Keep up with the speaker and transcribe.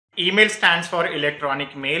Email stands for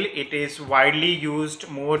electronic mail. It is widely used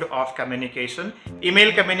mode of communication.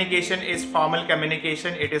 Email communication is formal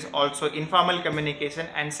communication. It is also informal communication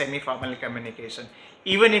and semi-formal communication.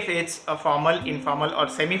 Even if it's a formal, informal or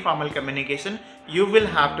semi-formal communication, you will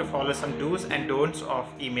have to follow some do's and don'ts of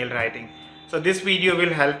email writing. So this video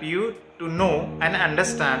will help you to know and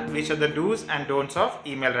understand which are the do's and don'ts of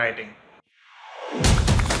email writing.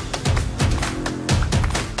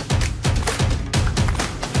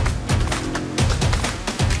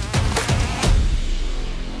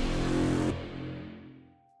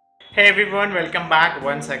 Hey everyone, welcome back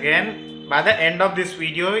once again. By the end of this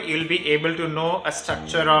video, you'll be able to know a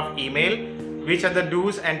structure of email, which are the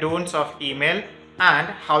do's and don'ts of email, and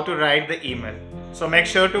how to write the email. So make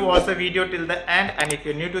sure to watch the video till the end, and if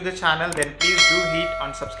you're new to the channel, then please do hit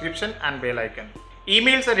on subscription and bell icon.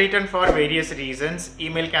 Emails are written for various reasons.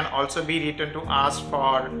 Email can also be written to ask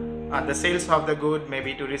for the sales of the good,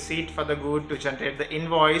 maybe to receipt for the good, to generate the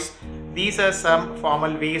invoice. These are some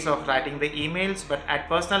formal ways of writing the emails, but at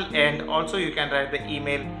personal end also you can write the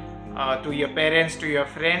email to your parents, to your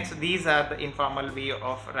friends. These are the informal way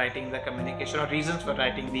of writing the communication or reasons for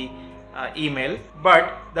writing the email.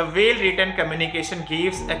 But the well-written communication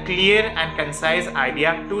gives a clear and concise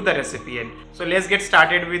idea to the recipient. So let's get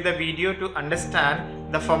started with the video to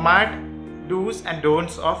understand the format, do's and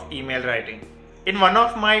don'ts of email writing. In one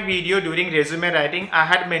of my video during resume writing, I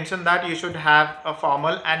had mentioned that you should have a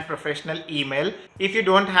formal and professional email. If you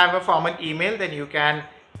don't have a formal email, then you can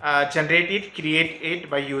generate it, create it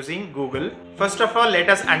by using Google. First of all, let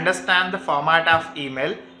us understand the format of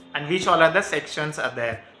email and which all are the sections are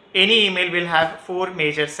there. Any email will have four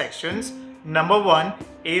major sections. Number one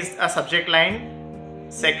is a subject line.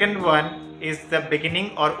 Second one is the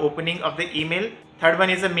beginning or opening of the email. Third one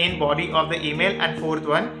is the main body of the email, and fourth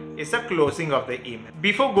one is the closing of the email.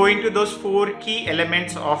 Before going to those four key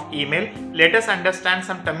elements of email, let us understand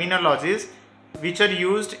some terminologies which are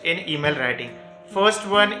used in email writing. First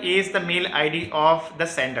one is the mail ID of the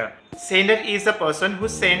sender. Sender is the person who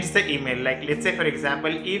sends the email. Like let's say for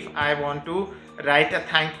example, if I want to write a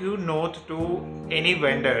thank you note to any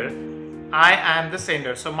vendor, I am the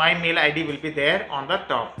sender, so my mail ID will be there on the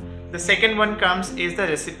top. The second one comes is the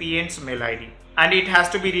recipient's mail ID, and it has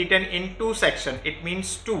to be written in two sections. It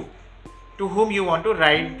means to whom you want to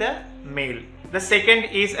write the mail. The second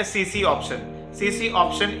is a CC option. CC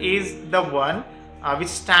option is the one which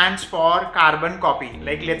stands for carbon copy.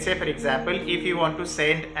 Like let's say for example, if you want to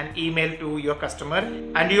send an email to your customer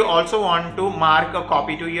and you also want to mark a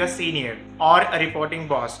copy to your senior or a reporting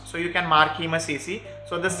boss, so you can mark him a CC.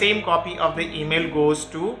 So the same copy of the email goes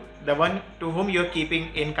to the one to whom you're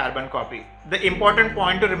keeping in carbon copy. The important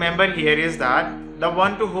point to remember here is that the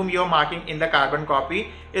one to whom you're marking in the carbon copy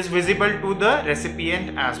is visible to the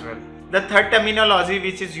recipient as well. The third terminology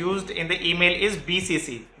which is used in the email is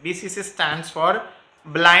BCC. BCC stands for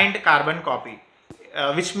blind carbon copy,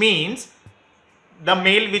 which means the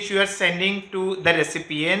mail which you are sending to the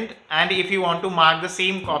recipient, and if you want to mark the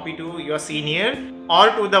same copy to your senior or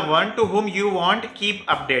to the one to whom you want, keep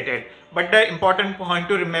updated. But the important point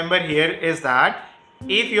to remember here is that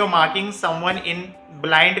if you're marking someone in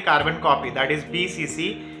blind carbon copy, that is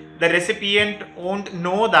BCC, the recipient won't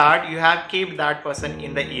know that you have kept that person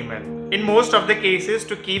in the email. In most of the cases,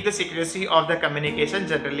 to keep the secrecy of the communication,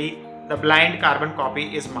 generally the blind carbon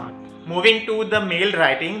copy is marked. Moving to the mail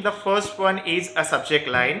writing, the first one is a subject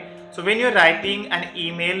line. So when you're writing an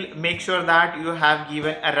email, make sure that you have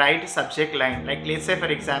given a right subject line. Like let's say for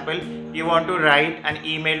example, you want to write an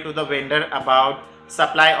email to the vendor about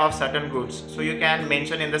supply of certain goods. So you can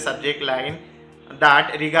mention in the subject line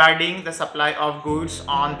that regarding the supply of goods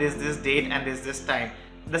on this date and this time.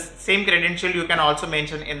 The same credential you can also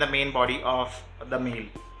mention in the main body of the mail.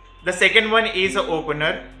 The second one is an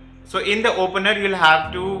opener. So in the opener, you'll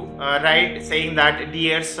have to write saying that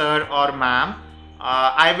dear sir or ma'am.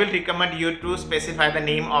 I will recommend you to specify the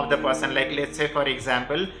name of the person. Like let's say for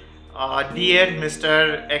example, dear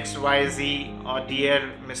Mr. XYZ or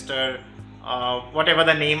dear Mr. Whatever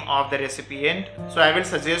the name of the recipient. So I will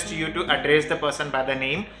suggest you to address the person by the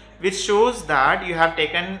name, which shows that you have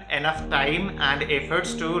taken enough time and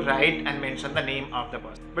efforts to write and mention the name of the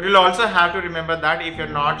person. But you'll also have to remember that if you're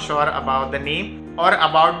not sure about the name or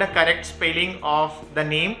about the correct spelling of the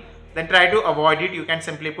name, then try to avoid it. You can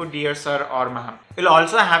simply put dear sir or ma'am. You'll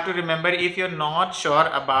also have to remember if you're not sure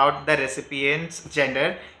about the recipient's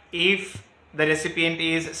gender, if the recipient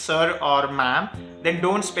is sir or ma'am, then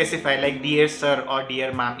don't specify like dear sir or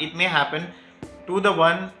dear ma'am. It may happen to the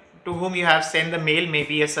one to whom you have sent the mail may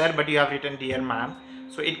be a sir, but you have written dear ma'am.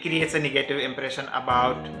 So it creates a negative impression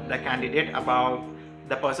about the candidate, about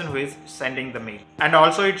the person who is sending the mail. And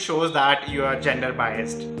also it shows that you are gender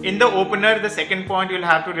biased. In the opener, the second point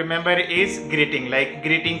you'll have to remember is greeting, like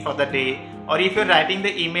greeting for the day, or if you're writing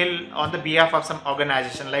the email on the behalf of some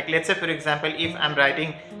organization, like let's say for example, if I'm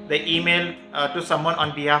writing the email to someone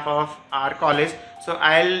on behalf of our college, so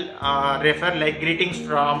I'll refer like greetings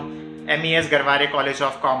from MES Garware College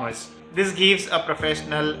of Commerce. This gives a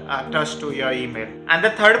professional touch to your email. And the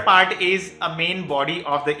third part is a main body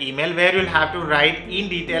of the email, where you'll have to write in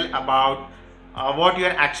detail about what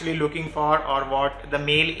you're actually looking for or what the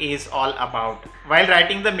mail is all about. While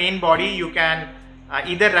writing the main body, you can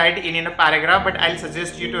either write it in a paragraph, but I'll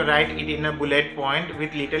suggest you to write it in a bullet point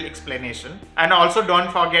with little explanation. And also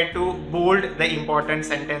don't forget to bold the important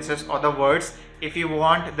sentences or the words if you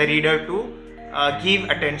want the reader to give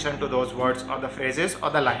attention to those words or the phrases or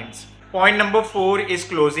the lines. Point number 4 is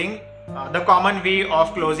closing. The common way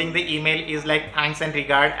of closing the email is like thanks and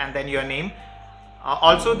regard and then your name.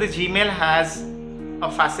 Also the Gmail has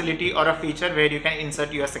a facility or a feature where you can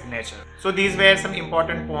insert your signature. So these were some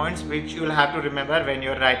important points which you'll have to remember when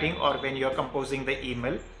you're writing or when you're composing the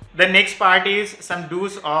email. The next part is some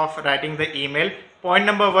do's of writing the email. Point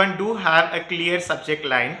number 1, do have a clear subject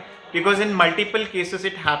line, because in multiple cases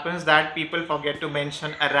it happens that people forget to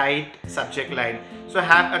mention a right subject line. So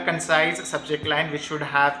have a concise subject line which should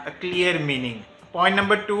have a clear meaning. Point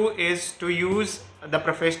number 2 is to use the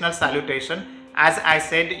professional salutation. As I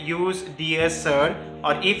said, use dear sir,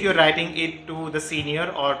 or if you're writing it to the senior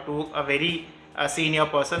or to a very senior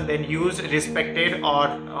person, then use respected or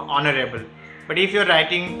honorable. But if you're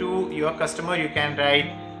writing to your customer, you can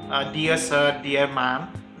write dear sir, dear ma'am,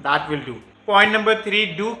 that will do. Point number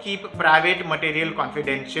 3, do keep private material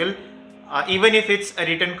confidential. Even if it's a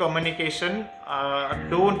written communication,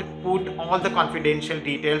 don't put all the confidential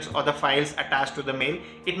details or the files attached to the mail.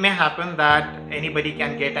 It may happen that anybody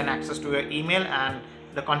can get an access to your email and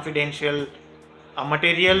the confidential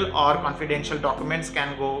material or confidential documents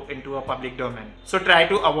can go into a public domain. So try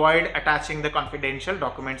to avoid attaching the confidential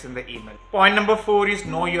documents in the email. Point number 4 is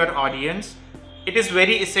know your audience. It is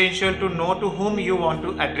very essential to know to whom you want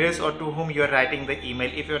to address or to whom you are writing the email.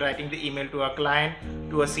 If you are writing the email to a client,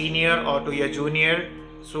 to a senior or to your junior,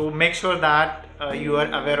 so make sure that you are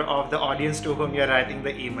aware of the audience to whom you are writing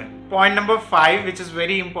the email. Point number 5, which is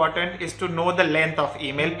very important, is to know the length of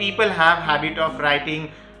email. People have habit of writing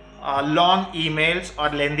long emails or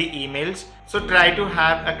lengthy emails. So try to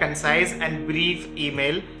have a concise and brief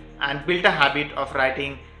email and build a habit of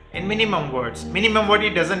writing in minimum words. Minimum word,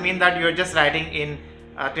 it doesn't mean that you're just writing in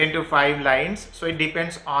 10 to 5 lines. So it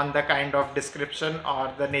depends on the kind of description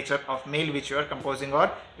or the nature of mail which you are composing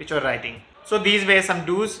or which you're writing. So these were some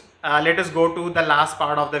do's. Let us go to the last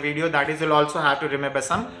part of the video, that is you'll also have to remember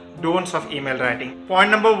some don'ts of email writing.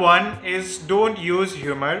 Point number 1 is don't use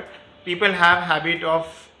humor. People have habit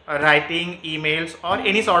of writing emails or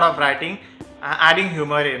any sort of writing adding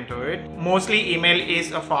humor into it. Mostly email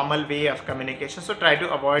is a formal way of communication, so try to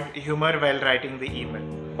avoid humor while writing the email.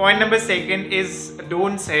 Point number 2 is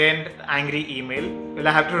don't send angry email. You'll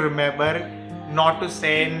have to remember not to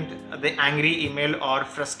send the angry email or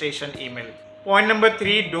frustration email. Point number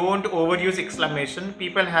 3, don't overuse exclamation.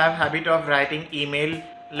 People have habit of writing email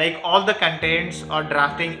like all the contents or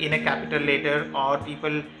drafting in a capital letter, or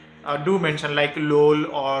people do mention like lol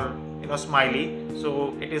or smiley.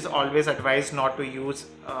 So it is always advised not to use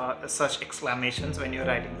such exclamations when you're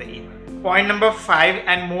writing the email. Point number 5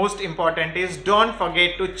 and most important is don't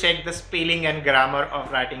forget to check the spelling and grammar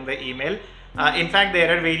of writing the email. In fact,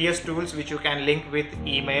 there are various tools which you can link with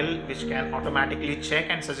email which can automatically check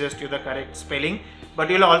and suggest you the correct spelling, but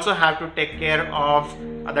you'll also have to take care of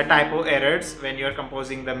the typo errors when you're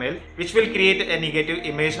composing the mail, which will create a negative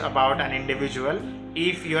image about an individual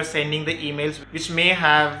if you're sending the emails which may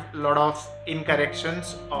have a lot of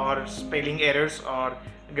incorrections or spelling errors or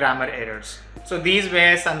grammar errors. So these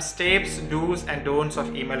were some steps, do's and don'ts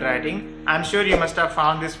of email writing. I'm sure you must have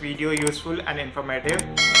found this video useful and informative.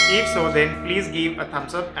 If so, then please give a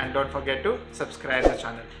thumbs up and don't forget to subscribe the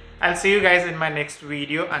channel. I'll see you guys in my next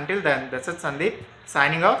video. Until then, that's it, Sandeep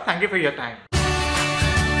signing off. Thank you for your time.